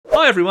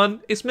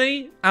everyone, it's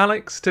me,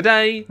 Alex.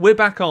 Today, we're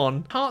back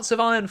on Hearts of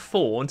Iron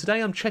 4, and today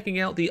I'm checking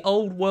out the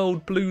Old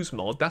World Blues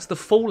mod. That's the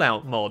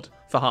Fallout mod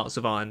for Hearts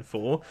of Iron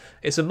 4.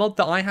 It's a mod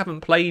that I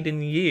haven't played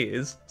in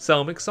years,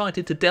 so I'm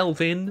excited to delve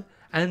in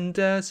and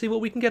see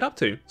what we can get up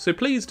to. So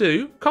please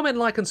do, comment,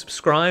 like, and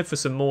subscribe for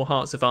some more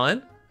Hearts of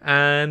Iron.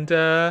 And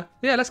yeah,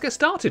 let's get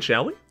started,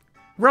 shall we?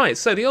 Right,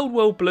 so the Old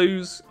World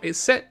Blues, it's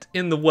set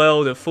in the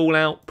world of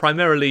Fallout,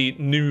 primarily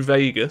New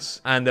Vegas,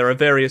 and there are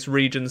various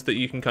regions that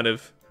you can kind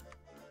of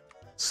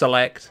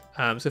select.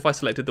 So if I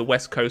selected the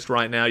West Coast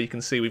right now, you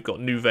can see we've got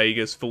New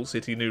Vegas, Vault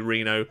City, New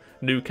Reno,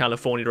 New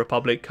California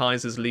Republic,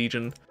 Kaiser's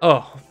Legion.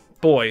 Oh,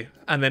 boy.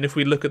 And then if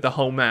we look at the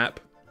whole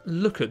map,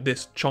 look at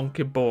this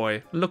chunky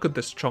boy. Look at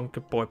this chunky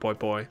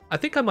boy. I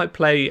think I might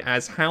play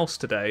as House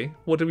today.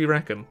 What do we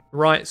reckon?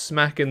 Right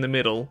smack in the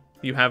middle,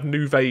 you have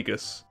New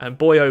Vegas. And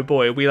boy, oh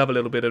boy, we love a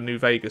little bit of New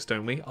Vegas,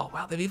 don't we? Oh,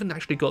 wow, they've even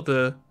actually got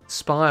the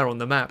spire on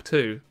the map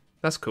too.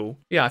 That's cool.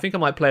 Yeah, I think I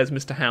might play as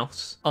Mr.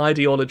 House.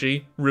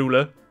 Ideology,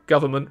 ruler,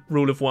 government,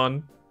 rule of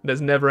one. There's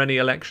never any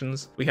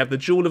elections. We have the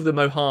Jewel of the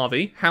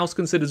Mojave. House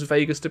considers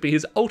Vegas to be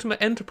his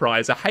ultimate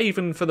enterprise, a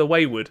haven for the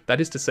wayward.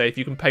 That is to say, if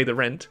you can pay the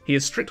rent. He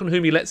is strict on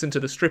whom he lets into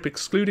the strip,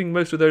 excluding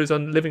most of those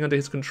living under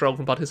his control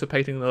from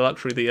participating in the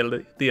luxury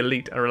the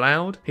elite are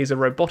allowed. He's a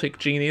robotic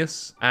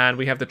genius. And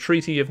we have the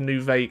Treaty of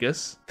New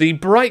Vegas. The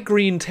bright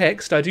green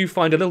text I do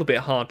find a little bit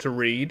hard to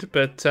read,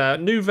 but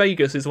New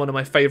Vegas is one of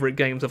my favourite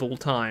games of all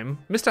time.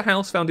 Mr.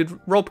 House founded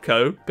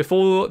Robco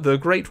before the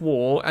Great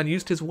War and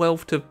used his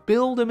wealth to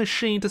build a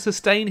machine to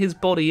sustain his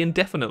body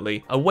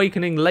indefinitely.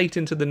 Awakening late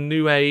into the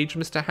New Age,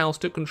 Mr. House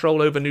took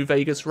control over New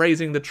Vegas,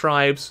 raising the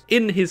tribes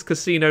in his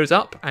casinos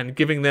up and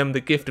giving them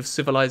the gift of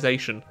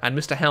civilization. And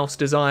Mr. House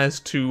desires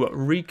to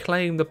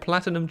reclaim the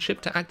platinum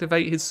chip to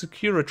activate his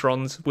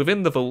Securitrons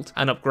within the vault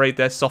and upgrade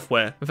their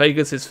software.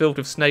 Vegas is filled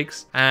with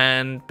snakes,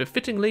 and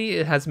befittingly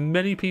it has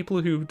many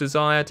people who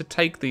desire to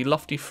take the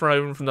lofty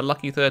throne from the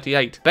Lucky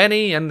 38.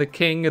 Benny and the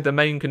King are the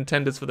main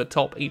contenders for the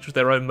top, each with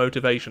their own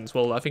motivations.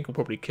 Well, I think we'll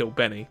probably kill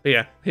Benny. But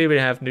yeah, here we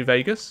have New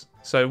Vegas.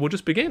 So we'll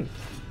just begin.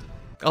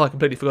 Oh, I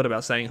completely forgot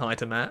about saying hi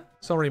to Matt.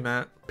 Sorry,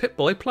 Matt.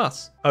 Pip-Boy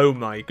Plus. Oh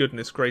my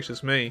goodness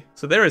gracious me.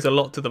 So there is a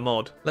lot to the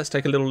mod. Let's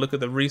take a little look at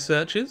the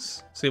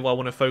researches, see what I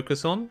want to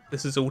focus on.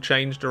 This is all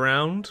changed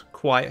around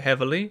quite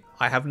heavily.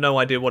 I have no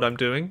idea what I'm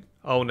doing.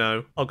 Oh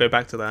no, I'll go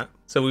back to that.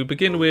 So we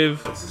begin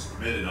with...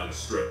 permitted on the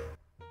strip.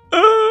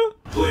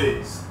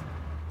 Please,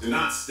 do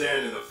not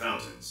stand in the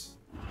fountains.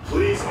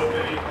 Please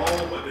obey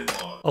all weapon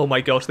laws. Oh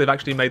my gosh, they've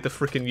actually made the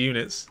frickin'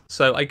 units.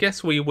 So I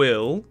guess we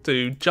will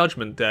do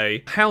Judgment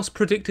Day. House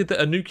predicted that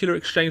a nuclear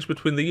exchange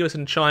between the US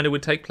and China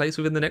would take place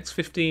within the next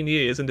 15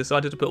 years and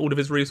decided to put all of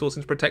his resources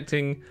into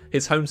protecting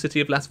his home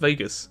city of Las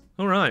Vegas.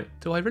 Alright,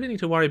 do I really need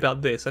to worry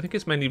about this? I think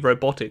it's mainly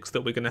robotics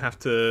that we're going to have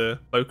to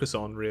focus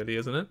on, really,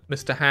 isn't it?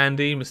 Mr.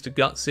 Handy, Mr.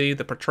 Gutsy,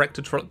 the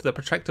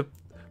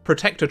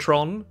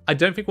Protectortron. I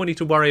don't think we need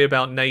to worry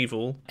about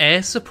naval.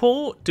 Air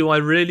support? Do I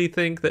really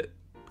think that...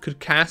 Could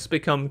Cass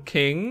become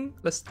king?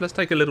 Let's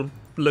take a little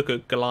look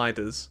at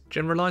gliders.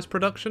 Generalized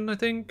production, I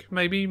think?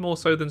 Maybe more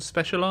so than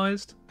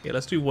specialized? Yeah,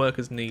 let's do work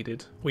as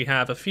needed. We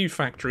have a few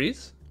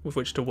factories with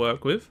which to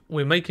work with.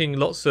 We're making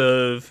lots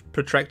of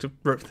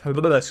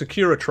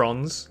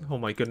Securitrons. Oh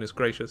my goodness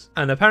gracious.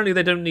 And apparently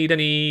they don't need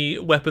any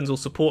weapons or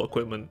support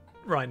equipment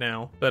right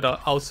now. But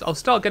I'll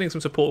start getting some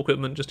support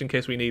equipment just in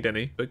case we need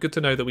any. But good to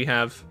know that we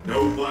have...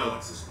 No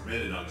violence is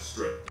permitted on the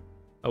strip.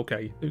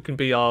 Okay, who can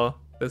be our...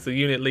 There's the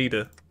unit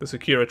leader, the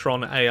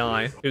Securitron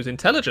AI, who's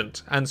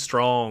intelligent and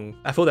strong.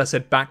 I thought that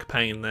said back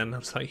pain then. I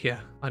was like,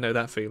 yeah, I know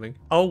that feeling.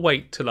 I'll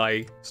wait till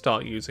I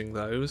start using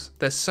those.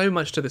 There's so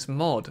much to this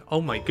mod. Oh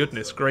my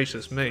goodness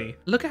gracious me.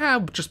 Look at how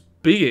just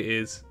big it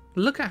is.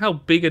 Look at how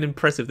big and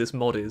impressive this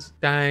mod is.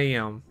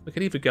 Damn. We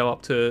could even go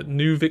up to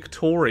New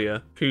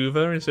Victoria,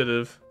 Vancouver instead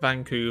of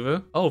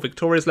Vancouver. Oh,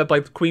 Victoria's led by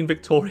Queen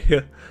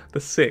Victoria the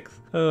 6th.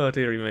 Oh,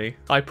 dearie me.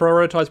 I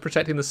prioritised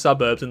protecting the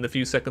suburbs in the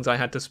few seconds I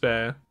had to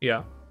spare.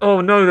 Yeah. Oh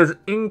no, there's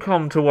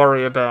income to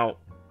worry about.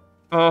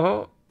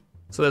 So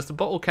there's the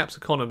bottle caps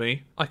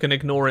economy. I can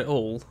ignore it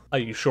all. Are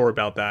you sure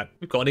about that?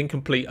 We've got an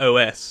incomplete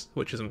OS,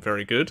 which isn't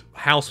very good.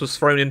 House was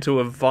thrown into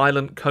a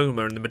violent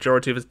coma and the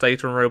majority of his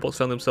data and robots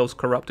found themselves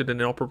corrupted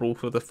and inoperable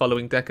for the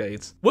following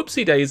decades.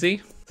 Whoopsie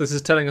daisy. This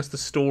is telling us the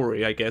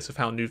story, I guess, of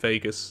how New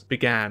Vegas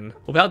began.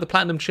 Without the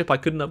platinum chip, I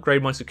couldn't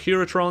upgrade my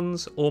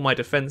Securitrons or my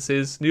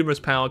defenses. Numerous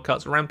power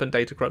cuts, rampant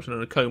data corruption,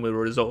 and a coma were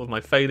a result of my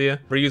failure.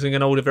 Reusing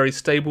an older, very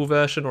stable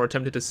version or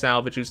attempted to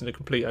salvage using a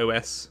complete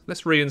OS.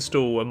 Let's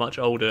reinstall a much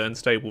older and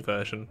stable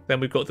version.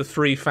 Then we've got the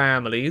three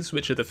families,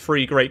 which are the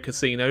three great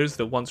casinos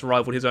that once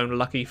rivaled his own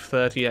Lucky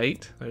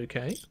 38.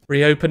 Okay.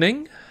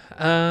 Reopening.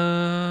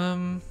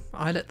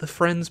 I let the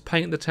friends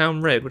paint the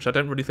town red, which I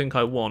don't really think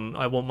I want.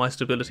 I want my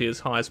stability as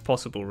high as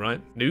possible,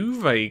 right?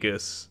 New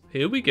Vegas.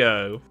 Here we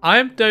go.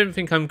 I don't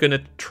think I'm going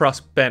to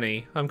trust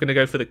Benny. I'm going to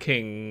go for the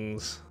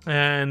Kings.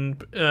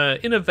 And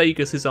Inner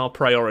Vegas is our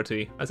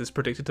priority, as it's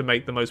predicted to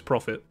make the most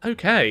profit.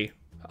 Okay.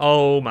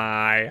 Oh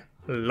my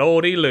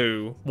lordy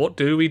loo. What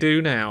do we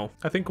do now?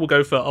 I think we'll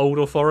go for Old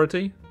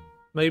Authority.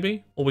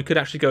 maybe? Or we could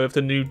actually go with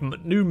the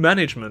new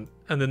management.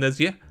 And then there's,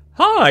 yeah,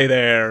 hi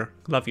there.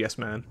 Love Yes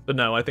Man. But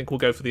no, I think we'll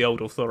go for the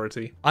old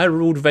authority. I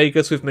ruled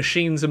Vegas with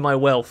machines and my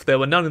wealth. There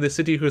were none in the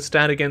city who would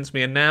stand against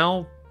me, and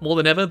now, more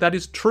than ever, that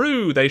is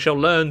true. They shall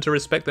learn to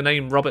respect the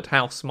name Robert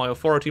House. My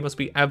authority must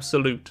be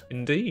absolute.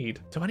 Indeed.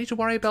 Do I need to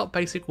worry about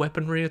basic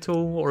weaponry at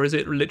all? Or is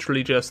it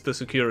literally just the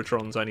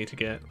Securitrons I need to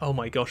get? Oh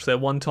my gosh, they're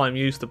one-time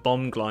use, the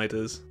bomb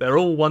gliders. They're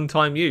all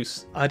one-time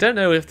use. I don't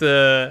know if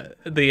the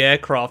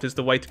aircraft is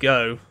the way to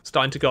go.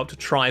 Starting to go up to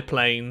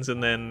triplanes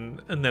and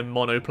then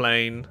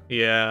monoplane.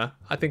 Yeah,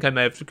 I think I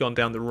may have gone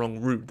down the wrong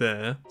route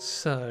there.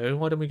 So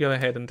why don't we go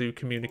ahead and do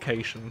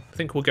communication? I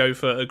think we'll go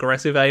for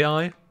aggressive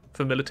AI.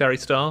 For military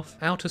staff.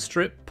 Outer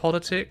strip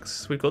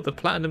politics. We've got the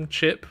platinum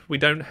chip. We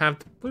don't have...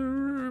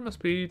 must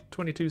be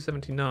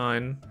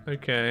 2279.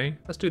 Okay.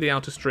 Let's do the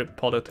outer strip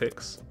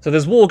politics. So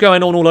there's war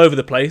going on all over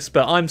the place,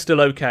 but I'm still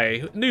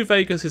okay. New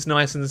Vegas is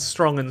nice and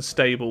strong and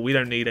stable. We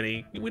don't need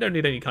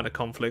any kind of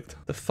conflict.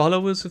 The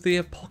followers of the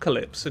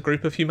apocalypse. A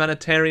group of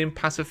humanitarian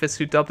pacifists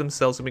who dub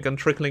themselves and begun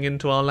trickling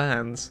into our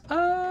lands.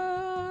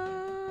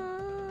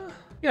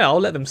 Yeah,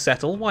 I'll let them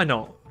settle. Why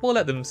not? We'll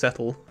let them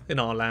settle in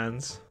our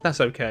lands.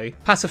 That's okay.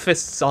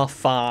 Pacifists are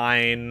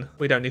fine.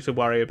 We don't need to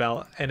worry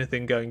about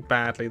anything going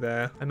badly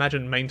there. I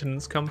imagine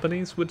maintenance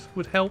companies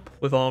would help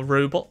with our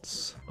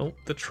robots. Oh,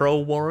 the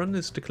Troll Warren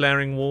is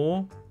declaring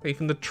war.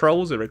 Even the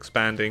trolls are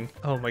expanding.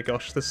 Oh my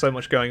gosh, there's so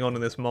much going on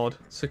in this mod.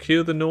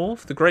 Secure the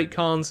North. The Great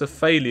Khans are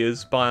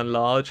failures, by and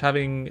large,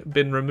 having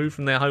been removed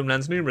from their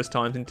homelands numerous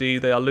times.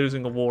 Indeed, they are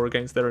losing a war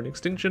against their own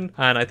extinction,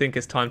 and I think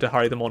it's time to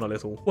hurry them on a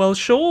little. Well,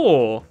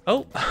 sure.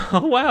 Oh,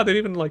 oh wow, they've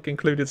even like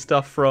included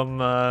stuff from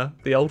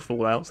the old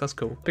Fallouts. That's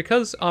cool.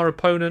 Because our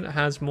opponent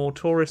has more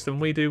tourists than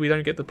we do, we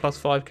don't get the plus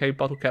 5k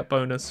bottle cap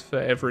bonus for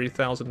every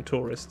 1,000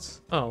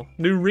 tourists. Oh,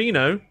 new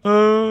Reno?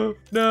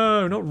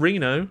 No, not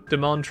Reno.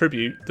 Demand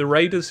tribute. The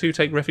raiders who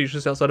take refuge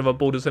just outside of our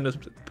borders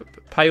and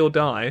pay or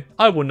die.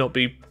 I will not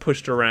be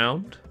pushed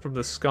around from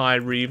the Sky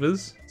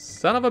Reavers.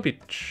 Son of a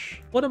bitch.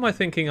 What am I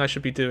thinking I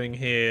should be doing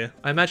here?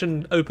 I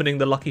imagine opening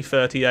the Lucky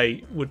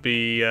 38 would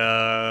be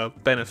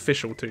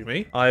beneficial to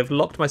me. I've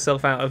locked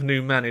myself out of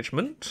new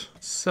management.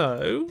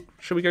 So,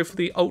 should we go for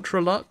the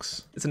Ultra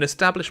Lux? It's an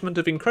establishment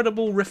of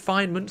incredible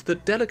refinement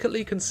that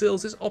delicately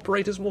conceals its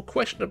operators' more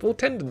questionable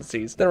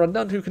tendencies. There are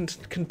none who can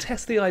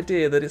contest the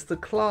idea that it's the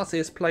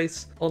classiest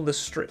place on the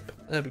strip.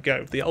 There we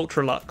go, the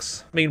Ultra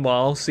Lux.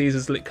 Meanwhile,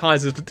 Kaiser's...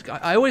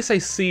 I always say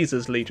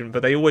Caesar's Legion,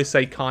 but they always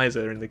say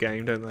Kaiser in the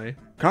game, don't they?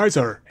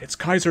 Kaiser! It's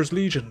Kaiser's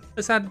Legion!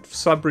 Let's add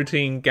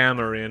subroutine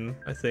Gamma in,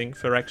 I think,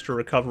 for extra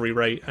recovery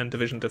rate and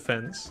division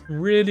defense.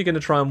 Really going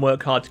to try and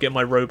work hard to get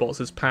my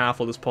robots as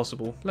powerful as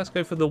possible. Let's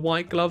go for the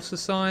White Glove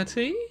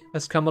Society.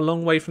 Let's come a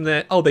long way from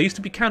there. Oh, they used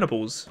to be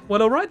cannibals.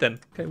 Well, alright then.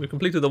 Okay, we've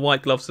completed the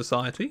White Glove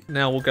Society.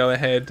 Now we'll go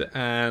ahead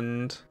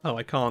and... Oh,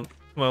 I can't.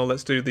 Well,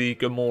 let's do the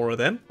Gamora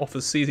then.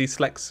 Offers sleazy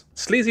sex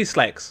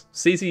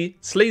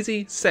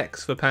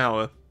for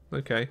power.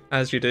 Okay,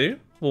 as you do.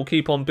 We'll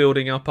keep on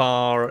building up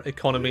our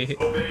economy.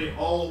 Obey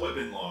all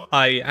weapon laws.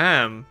 I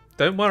am.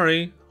 Don't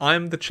worry.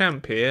 I'm the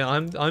champ here.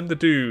 I'm the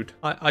dude.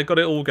 I got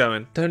it all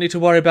going. Don't need to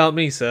worry about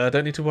me, sir.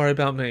 Don't need to worry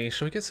about me.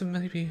 Shall we get some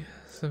maybe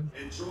some...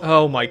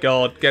 Oh my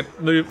god.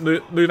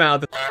 Move out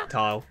of the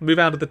tile. Move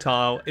out of the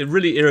tile. It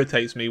really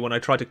irritates me when I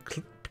try to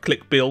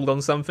click build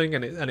on something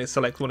and it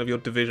selects one of your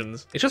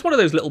divisions. It's just one of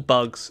those little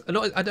bugs. And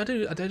I don't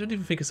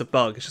even think it's a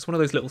bug. It's just one of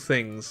those little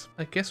things.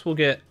 I guess we'll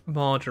get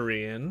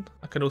Marjorie in.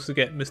 I can also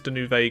get Mr.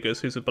 New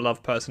Vegas, who's a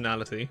beloved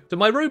personality. Do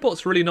my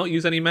robots really not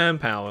use any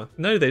manpower?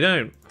 No, they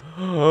don't.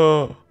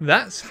 Oh,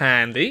 that's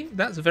handy.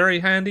 That's very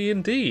handy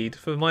indeed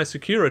for my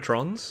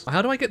Securitrons.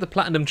 How do I get the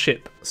platinum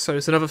chip? So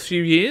it's another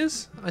few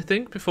years, I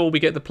think, before we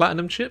get the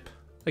platinum chip.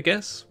 I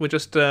guess we're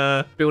just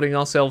building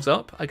ourselves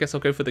up. I guess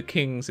I'll go for the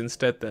kings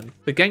instead then.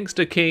 The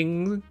gangster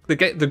king, the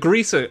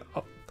greaser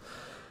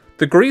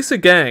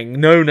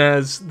gang, known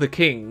as the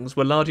Kings,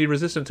 were largely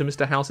resistant to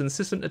Mr. House's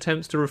insistent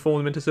attempts to reform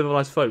them into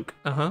civilized folk.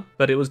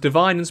 But it was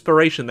divine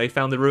inspiration they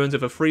found the ruins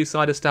of a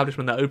freeside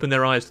establishment that opened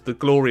their eyes to the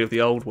glory of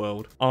the old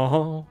world.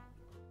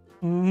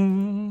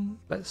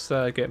 Let's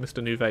get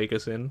Mr. New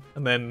Vegas in,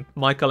 and then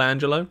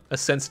Michelangelo, a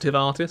sensitive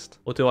artist.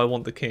 Or do I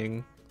want the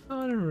king?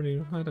 I don't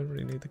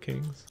really need the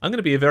kings. I'm going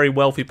to be a very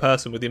wealthy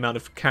person with the amount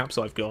of caps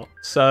I've got.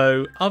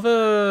 So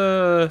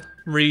other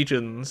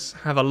regions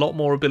have a lot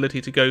more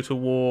ability to go to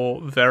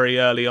war very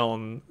early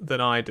on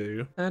than I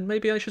do. And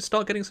maybe I should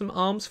start getting some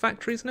arms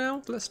factories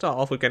now? Let's start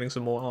off with getting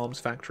some more arms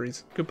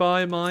factories.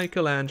 Goodbye,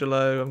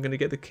 Michelangelo. I'm going to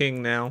get the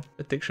king now.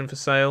 Addiction for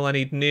sale. I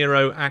need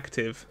Nero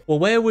active. Well,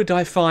 where would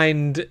I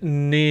find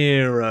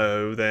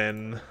Nero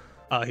then?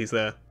 Ah, he's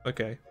there.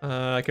 Okay.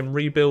 I can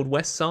rebuild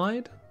West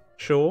Side.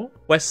 Sure.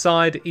 West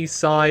side, east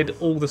side,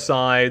 all the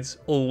sides,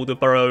 all the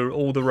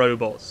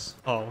robots.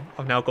 Oh,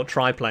 I've now got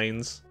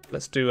triplanes.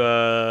 Let's do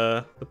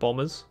the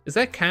bombers. Is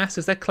there CAS?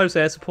 Is there close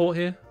air support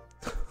here?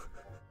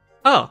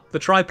 Ah, the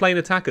triplane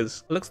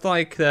attackers. Looks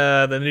like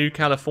the new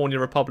California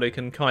Republic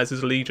and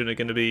Kaiser's Legion are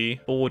going to be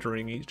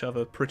bordering each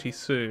other pretty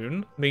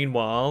soon.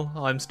 Meanwhile,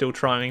 I'm still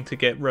trying to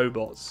get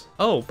robots.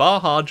 Oh,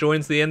 Baja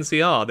joins the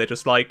NCR. They're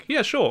just like,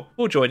 yeah, sure,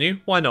 we'll join you.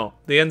 Why not?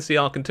 The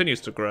NCR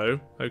continues to grow.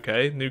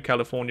 Okay, new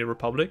California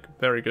Republic.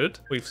 Very good.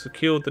 We've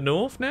secured the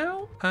North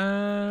now.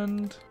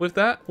 And with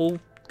that, we'll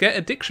get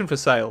addiction for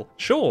sale.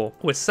 Sure,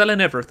 we're selling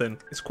everything.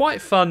 It's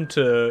quite fun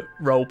to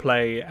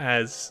roleplay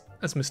as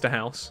Mr.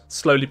 House,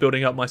 slowly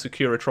building up my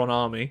Securitron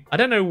army. I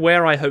don't know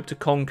where I hope to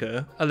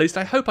conquer. At least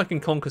I hope I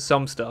can conquer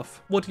some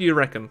stuff. What do you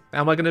reckon?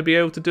 Am I going to be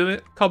able to do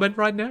it? Comment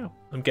right now.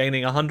 I'm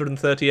gaining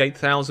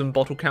 138,000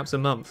 bottle caps a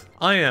month.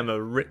 I am a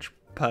rich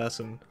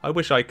person. I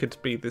wish I could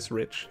be this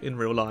rich in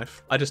real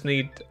life. I just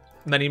need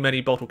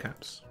many bottle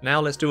caps.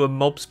 Now let's do a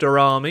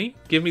mobster army.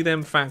 Give me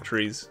them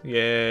factories.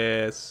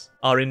 Yes.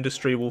 Our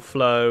industry will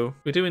flow.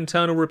 We do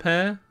internal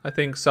repair. I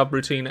think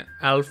subroutine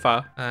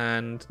alpha.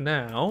 And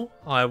now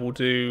I will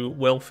do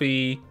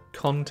wealthy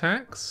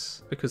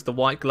contacts because the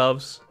white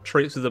gloves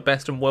treats the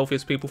best and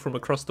wealthiest people from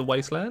across the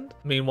wasteland.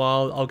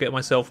 Meanwhile, I'll get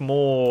myself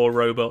more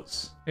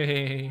robots.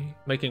 Making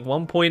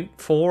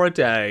 1.4 a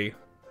day.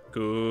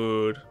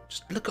 Good.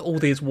 Just look at all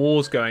these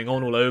wars going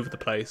on all over the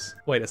place.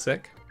 Wait a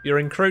sec. You're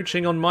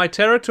encroaching on my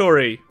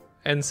territory,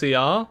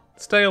 NCR.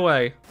 Stay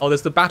away. Oh,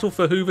 there's the battle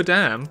for Hoover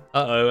Dam.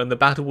 Uh-oh, and the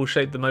battle will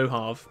shape the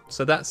Mojave.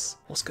 So that's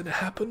what's going to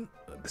happen.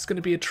 There's going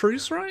to be a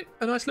truce, right?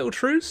 A nice little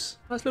truce?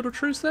 Nice little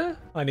truce there?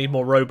 I need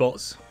more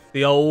robots.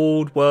 The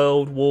old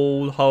world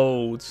wall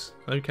holds.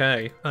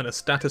 Okay, and a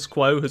status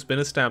quo has been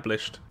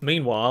established.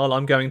 Meanwhile,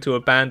 I'm going to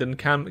abandon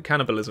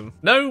cannibalism.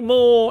 No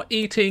more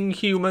eating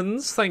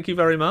humans, thank you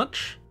very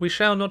much. We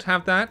shall not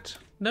have that.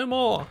 No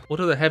more. What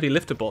do the heavy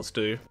lifter bots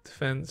do?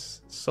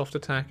 Defense, soft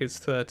attack is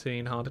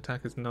 13, hard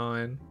attack is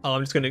 9. Oh,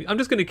 I'm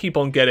just gonna keep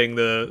on getting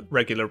the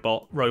regular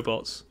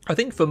robots. I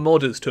think for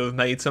modders to have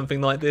made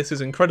something like this is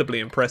incredibly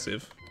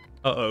impressive.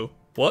 Uh-oh.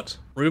 What?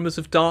 Rumours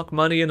of dark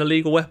money and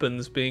illegal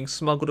weapons being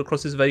smuggled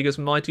across Las Vegas'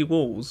 mighty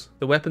walls.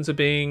 The weapons are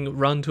being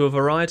run to a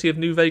variety of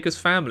New Vegas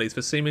families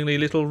for seemingly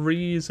little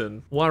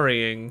reason.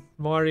 Worrying.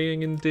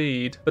 Worrying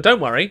indeed. But don't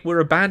worry, we're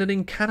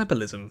abandoning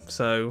cannibalism,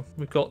 so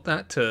we've got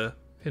that to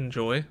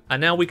enjoy.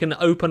 And now we can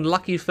open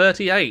Lucky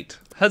 38.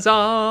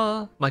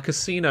 Huzzah! My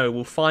casino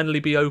will finally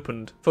be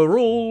opened for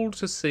all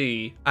to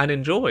see and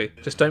enjoy.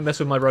 Just don't mess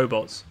with my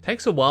robots.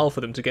 Takes a while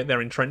for them to get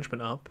their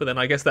entrenchment up, but then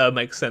I guess that would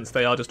make sense.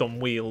 They are just on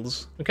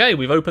wheels. Okay,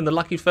 we've opened the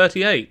Lucky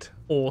 38.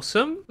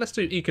 Awesome. Let's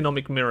do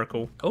Economic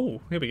Miracle.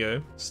 Oh, here we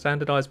go.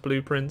 Standardized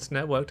blueprints,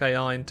 networked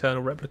AI,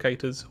 internal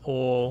replicators,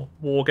 or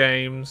war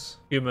games,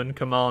 human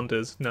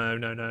commanders.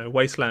 No.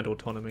 Wasteland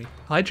autonomy.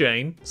 Hi,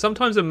 Jane.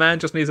 Sometimes a man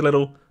just needs a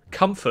little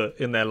comfort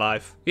in their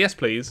life. Yes,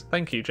 please.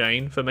 Thank you,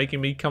 Jane, for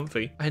making me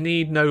comfy. I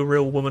need no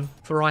real woman,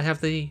 for I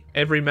have thee.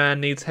 Every man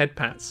needs head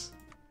pats.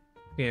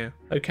 Yeah.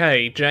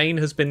 Okay, Jane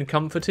has been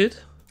comforted.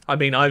 I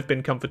mean, I've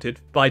been comforted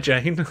by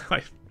Jane.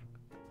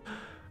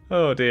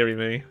 Oh, dearie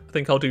me. I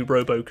think I'll do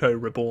Roboco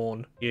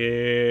Reborn.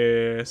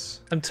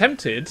 Yes. I'm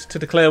tempted to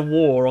declare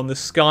war on the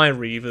Sky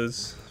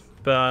Reavers,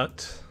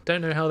 but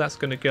don't know how that's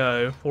going to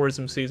go.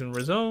 Tourism season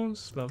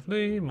results.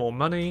 Lovely. More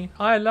money.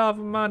 I love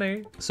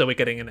money. So we're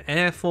getting an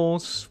air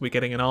force. We're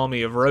getting an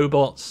army of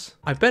robots.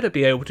 I better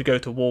be able to go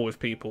to war with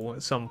people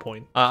at some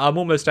point. I'm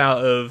almost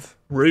out of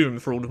room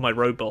for all of my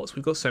robots.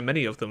 We've got so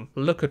many of them.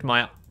 Look at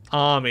my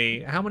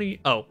army. How many?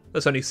 Oh,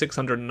 that's only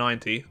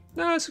 690.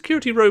 No,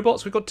 security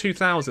robots. We've got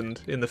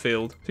 2,000 in the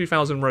field.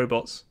 2,000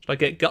 robots. Should I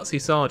get Gutsy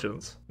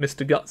Sergeants?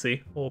 Mr.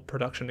 Gutsy. Or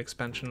production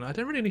expansion. I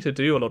don't really need to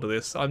do a lot of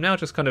this. I'm now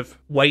just kind of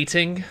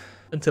waiting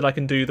until I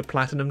can do the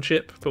platinum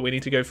chip, but we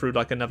need to go through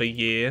like another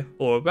year,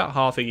 or about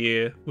half a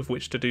year with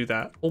which to do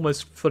that.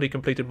 Almost fully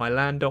completed my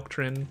land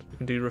doctrine. We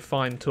can do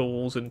refined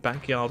tools and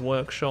backyard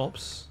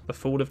workshops. The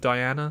Fall of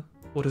Diana.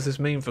 What does this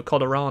mean for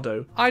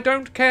Colorado? I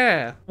don't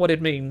care what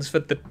it means for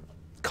the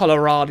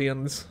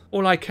Coloradians.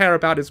 All I care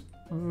about is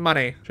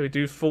money. Shall we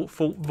do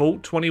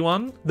Vault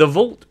 21? The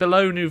vault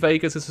below New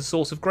Vegas is a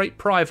source of great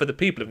pride for the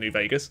people of New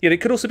Vegas, yet it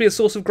could also be a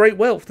source of great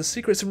wealth. The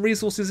secrets and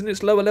resources in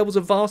its lower levels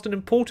are vast and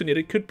important, yet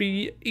it could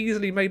be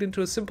easily made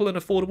into a simple and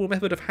affordable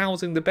method of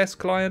housing the best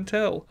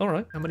clientele.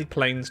 Alright, how many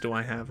planes do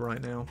I have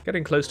right now?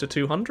 Getting close to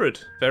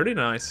 200. Very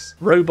nice.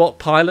 Robot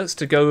pilots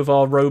to go with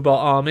our robot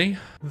army.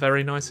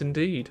 Very nice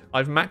indeed.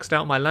 I've maxed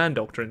out my land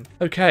doctrine.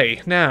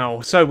 Okay,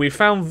 now, so we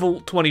found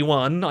Vault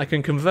 21. I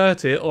can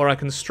convert it or I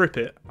can strip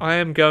it. I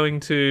am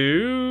going to...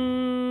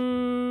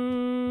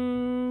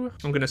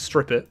 I'm going to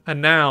strip it.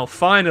 And now,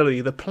 finally,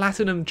 the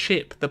platinum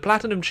chip. The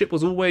platinum chip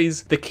was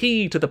always the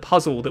key to the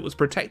puzzle that was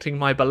protecting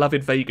my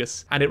beloved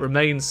Vegas, and it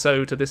remains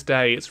so to this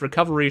day. Its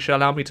recovery shall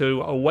allow me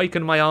to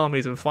awaken my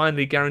armies and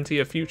finally guarantee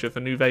a future for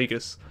New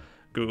Vegas.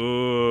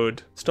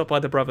 Good. Stop by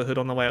the Brotherhood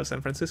on the way out of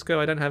San Francisco.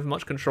 I don't have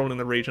much control in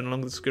the region,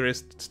 along with the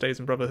Scurious stays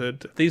in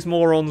Brotherhood. These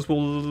morons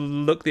will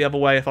look the other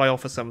way if I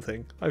offer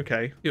something.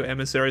 Okay. Your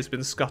emissary's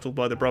been scuttled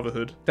by the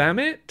Brotherhood. Damn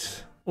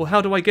it. Well,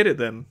 how do I get it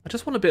then? I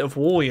just want a bit of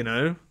war, you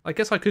know. I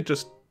guess I could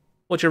just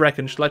What do you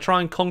reckon? Shall I try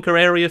and conquer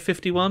Area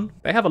 51?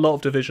 They have a lot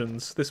of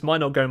divisions. This might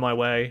not go my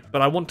way,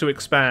 but I want to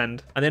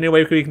expand. And the only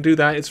way we can do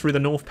that is through the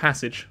North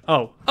Passage.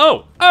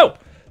 Oh!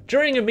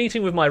 During a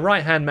meeting with my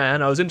right-hand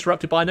man, I was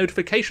interrupted by a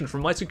notification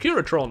from my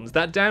Securitrons.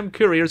 That damn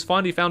courier has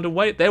finally found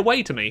their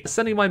way to me.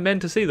 Sending my men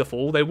to see the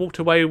fall, they walked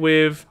away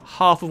with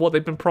half of what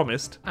they'd been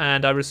promised,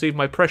 and I received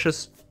my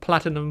precious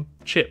platinum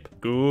chip.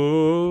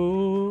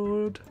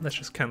 Good. Let's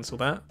just cancel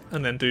that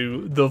and then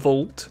do the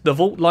vault. The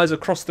vault lies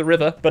across the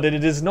river, but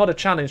it is not a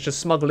challenge to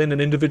smuggle in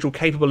an individual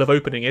capable of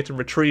opening it and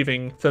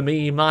retrieving, for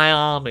me, my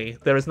army.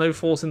 There is no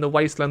force in the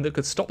wasteland that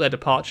could stop their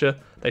departure.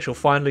 They shall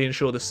finally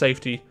ensure the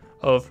safety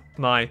of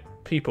my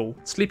people.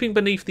 Sleeping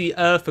beneath the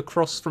earth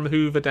across from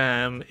Hoover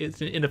Dam,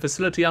 it's in a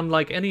facility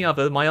unlike any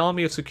other, my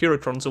army of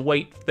Securitrons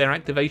await their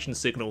activation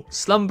signal.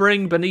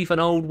 Slumbering beneath an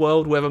old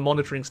world weather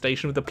monitoring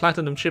station with the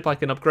platinum chip, I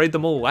can upgrade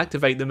them all,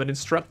 activate them, and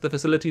instruct the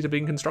facility to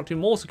begin constructing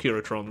more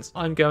Securitrons.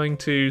 I'm going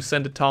to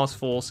send a task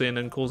force in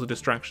and cause a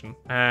distraction.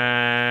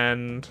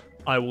 And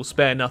I will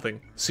spare nothing.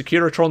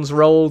 Securitrons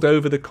rolled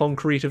over the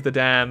concrete of the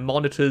dam,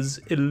 monitors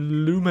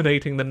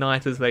illuminating the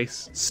night as they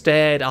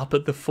stared up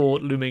at the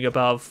fort looming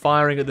above.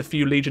 Firing at the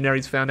few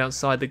legionaries found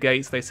outside the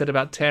gates, they set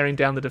about tearing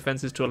down the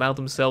defences to allow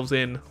themselves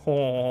in.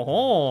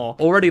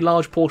 Already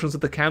large portions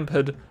of the camp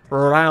had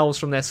roused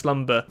from their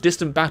slumber.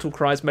 Distant battle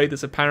cries made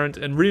this apparent,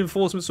 and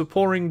reinforcements were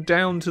pouring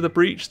down to the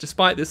breach.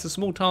 Despite this, a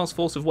small task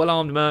force of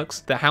well-armed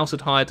mercs the house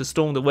had hired to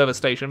storm the weather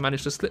station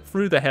managed to slip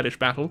through the hellish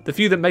battle. The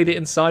few that made it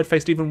inside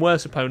faced even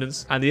worse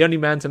opponents, and the only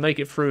man to make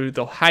it through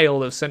the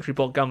hail of sentry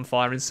bot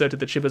gunfire inserted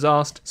the chip as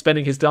asked,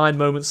 spending his dying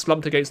moments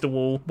slumped against the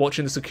wall,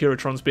 watching the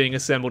Securitrons being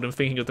assembled and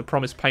thinking of the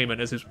promised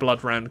payment as his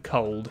blood ran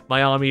cold.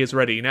 My army is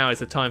ready. Now is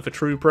the time for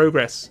true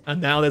progress.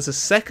 And now there's a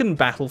second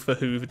battle for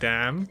Hoover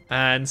Dam,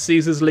 and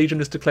Caesar's legion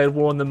has declared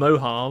war on the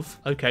Mojave.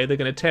 Okay, they're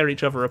going to tear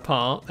each other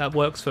apart. That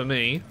works for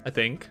me, I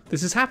think.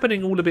 This is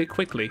happening all a bit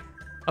quickly.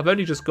 I've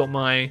only just got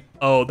my...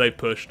 Oh, they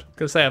pushed. I was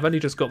going to say, I've only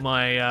just got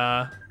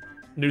my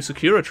new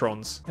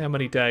Securitrons. How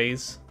many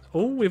days?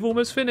 Oh, we've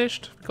almost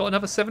finished. We've got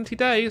another 70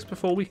 days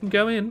before we can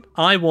go in.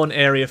 I want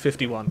Area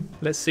 51.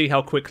 Let's see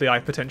how quickly I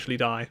potentially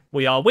die.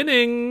 We are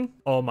winning!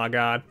 Oh my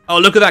god. Oh,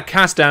 look at that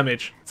cast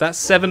damage. Is that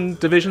 7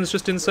 divisions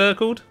just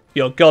encircled?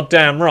 You're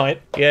goddamn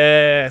right.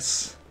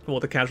 Yes. What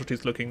are the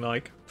casualties looking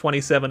like?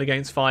 27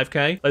 against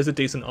 5k. Those are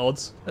decent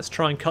odds. Let's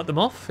try and cut them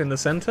off in the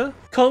center.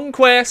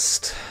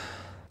 Conquest!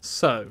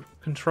 So,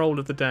 control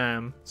of the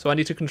dam. So I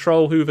need to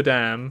control Hoover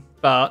Dam,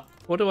 but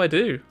what do I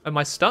do? Am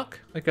I stuck?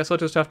 I guess I'll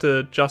just have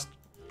to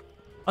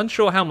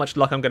unsure how much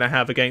luck I'm going to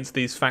have against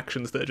these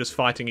factions that are just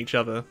fighting each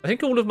other. I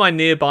think all of my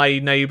nearby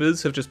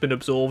neighbours have just been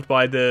absorbed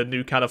by the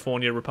new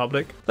California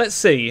Republic. Let's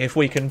see if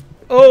we can...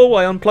 Oh,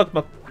 I unplugged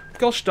my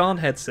gosh darn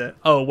headset.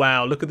 Oh,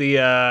 wow. Look at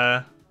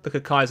the... Look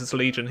at Kaiser's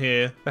Legion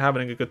here. They're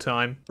having a good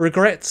time.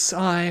 Regrets,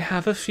 I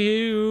have a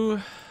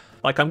few.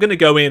 Like, I'm going to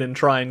go in and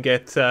try and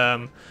get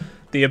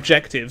the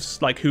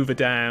objectives, like Hoover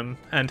Dam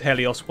and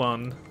Helios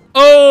 1.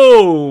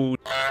 Oh!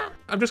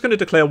 I'm just going to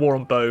declare war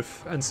on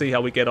both and see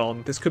how we get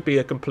on. This could be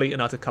a complete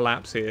and utter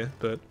collapse here,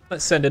 but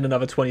let's send in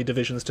another 20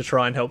 divisions to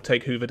try and help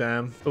take Hoover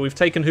Dam. But we've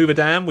taken Hoover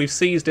Dam, we've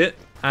seized it,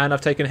 and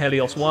I've taken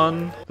Helios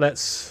 1.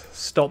 Let's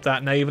stop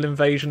that naval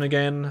invasion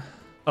again.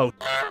 Oh.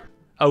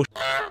 Oh.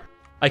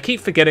 I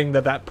keep forgetting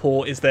that that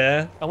port is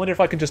there. I wonder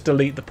if I can just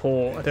delete the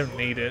port. I don't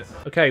need it.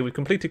 Okay, we've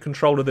completed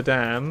control of the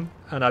dam,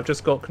 and I've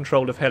just got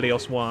control of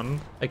Helios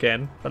 1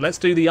 again. But let's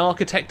do the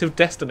Architect of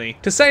Destiny.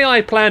 To say I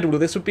planned all of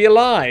this would be a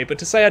lie, but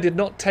to say I did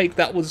not take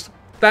that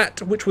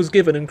which was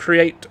given and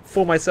create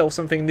for myself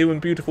something new and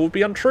beautiful would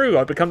be untrue.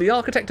 I've become the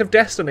Architect of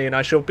Destiny, and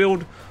I shall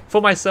build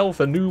for myself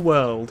a new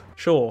world.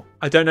 Sure.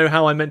 I don't know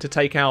how I meant to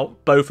take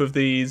out both of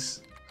these...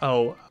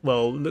 Oh,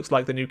 well, looks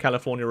like the new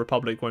California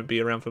Republic won't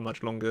be around for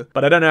much longer.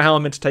 But I don't know how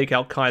I'm meant to take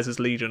out Kaiser's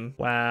Legion.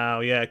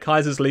 Wow, yeah,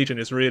 Kaiser's Legion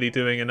is really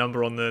doing a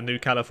number on the new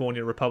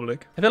California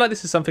Republic. I feel like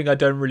this is something I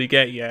don't really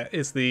get yet,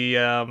 is the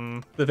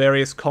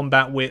various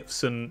combat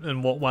whips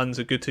and what ones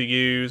are good to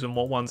use and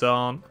what ones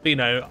aren't. But, you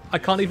know, I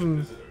can't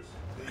even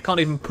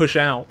push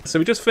out. So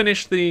we just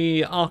finished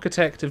the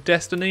Architect of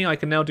Destiny. I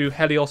can now do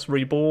Helios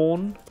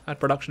Reborn at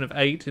production of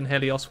 8 in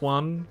Helios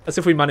 1. As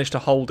if we managed to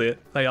hold it.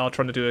 They are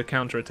trying to do a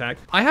counterattack.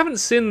 I haven't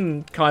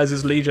seen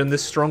Kaiser's Legion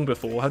this strong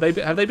before. Have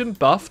they been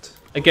buffed?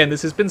 Again,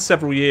 this has been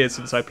several years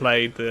since I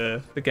played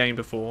the game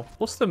before.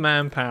 What's the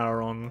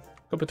manpower on?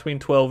 Got between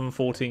 12 and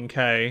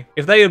 14k.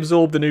 If they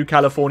absorb the new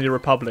California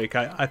Republic,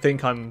 I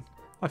think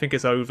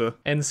it's over.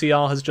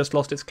 NCR has just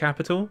lost its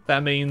capital.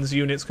 That means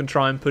units can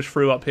try and push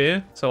through up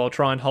here. So I'll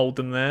try and hold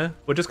them there.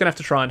 We're just going to have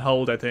to try and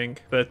hold, I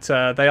think. But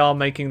they are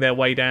making their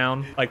way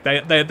down. Like,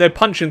 they're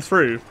punching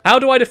through. How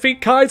do I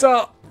defeat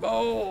Kaiser?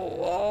 Oh.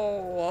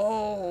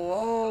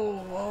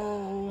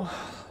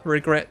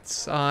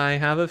 Regrets, I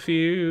have a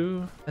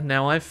few. And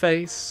now I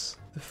face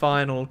the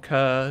final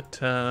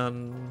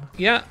curtain.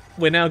 Yeah,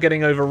 we're now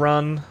getting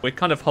overrun. We're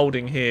kind of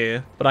holding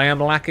here, but I am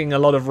lacking a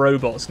lot of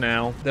robots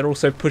now. They're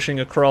also pushing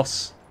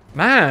across.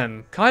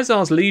 Man,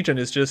 Kaiser's Legion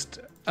is just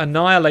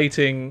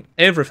annihilating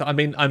everything.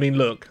 I mean,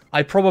 look,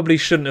 I probably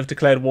shouldn't have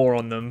declared war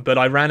on them, but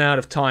I ran out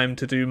of time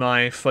to do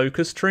my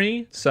focus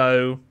tree,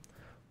 so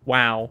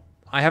wow.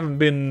 I haven't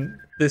been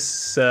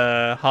this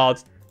hard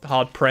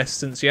pressed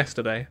since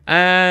yesterday.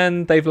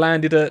 And they've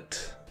landed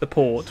at the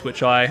port,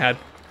 which I had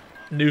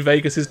New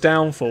Vegas's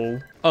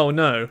downfall. Oh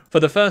no. For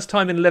the first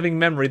time in living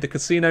memory, the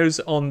casinos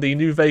on the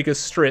New Vegas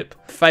Strip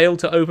failed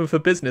to open for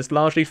business,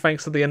 largely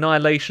thanks to the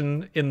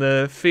annihilation in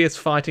the fierce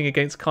fighting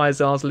against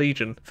Caesar's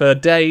Legion. For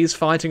days,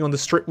 fighting on the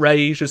Strip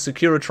raged as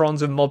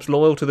Securitrons and mobs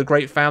loyal to the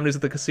great families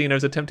of the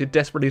casinos attempted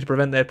desperately to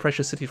prevent their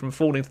precious city from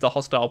falling to the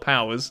hostile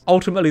powers.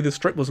 Ultimately, the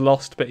Strip was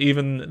lost, but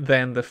even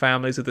then, the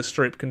families of the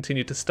Strip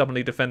continued to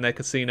stubbornly defend their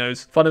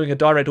casinos. Following a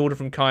direct order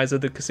from Kaiser,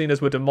 the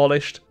casinos were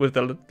demolished, with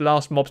the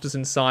last mobsters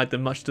inside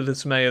them, much to the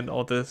dismay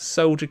of the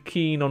soldier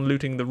keen on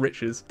looting the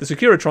riches. The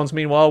Securitrons,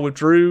 meanwhile,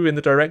 withdrew in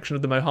the direction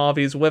of the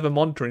Mojave's weather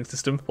monitoring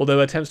system,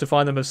 although attempts to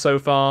find them have so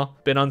far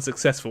been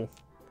unsuccessful.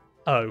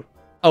 Oh,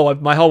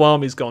 my whole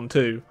army's gone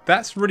too.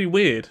 That's really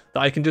weird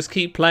that I can just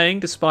keep playing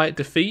despite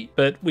defeat,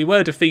 but we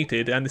were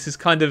defeated, and this is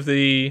kind of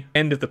the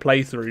end of the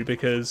playthrough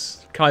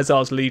because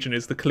Caesar's Legion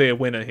is the clear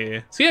winner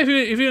here. So yeah,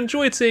 if you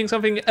enjoyed seeing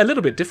something a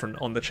little bit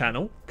different on the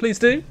channel, please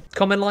do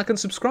comment, like, and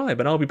subscribe,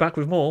 and I'll be back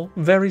with more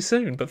very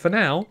soon. But for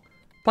now,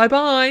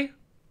 bye-bye!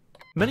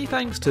 Many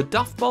thanks to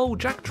Duffbowl,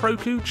 Jack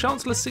Troku,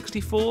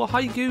 Chancellor64,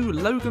 Haigu,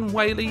 Logan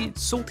Whaley,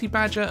 Salty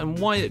Badger and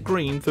Wyatt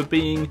Green for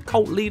being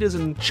cult leaders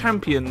and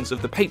champions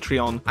of the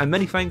Patreon. And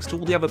many thanks to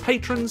all the other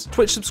patrons,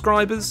 Twitch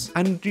subscribers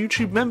and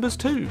YouTube members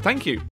too. Thank you.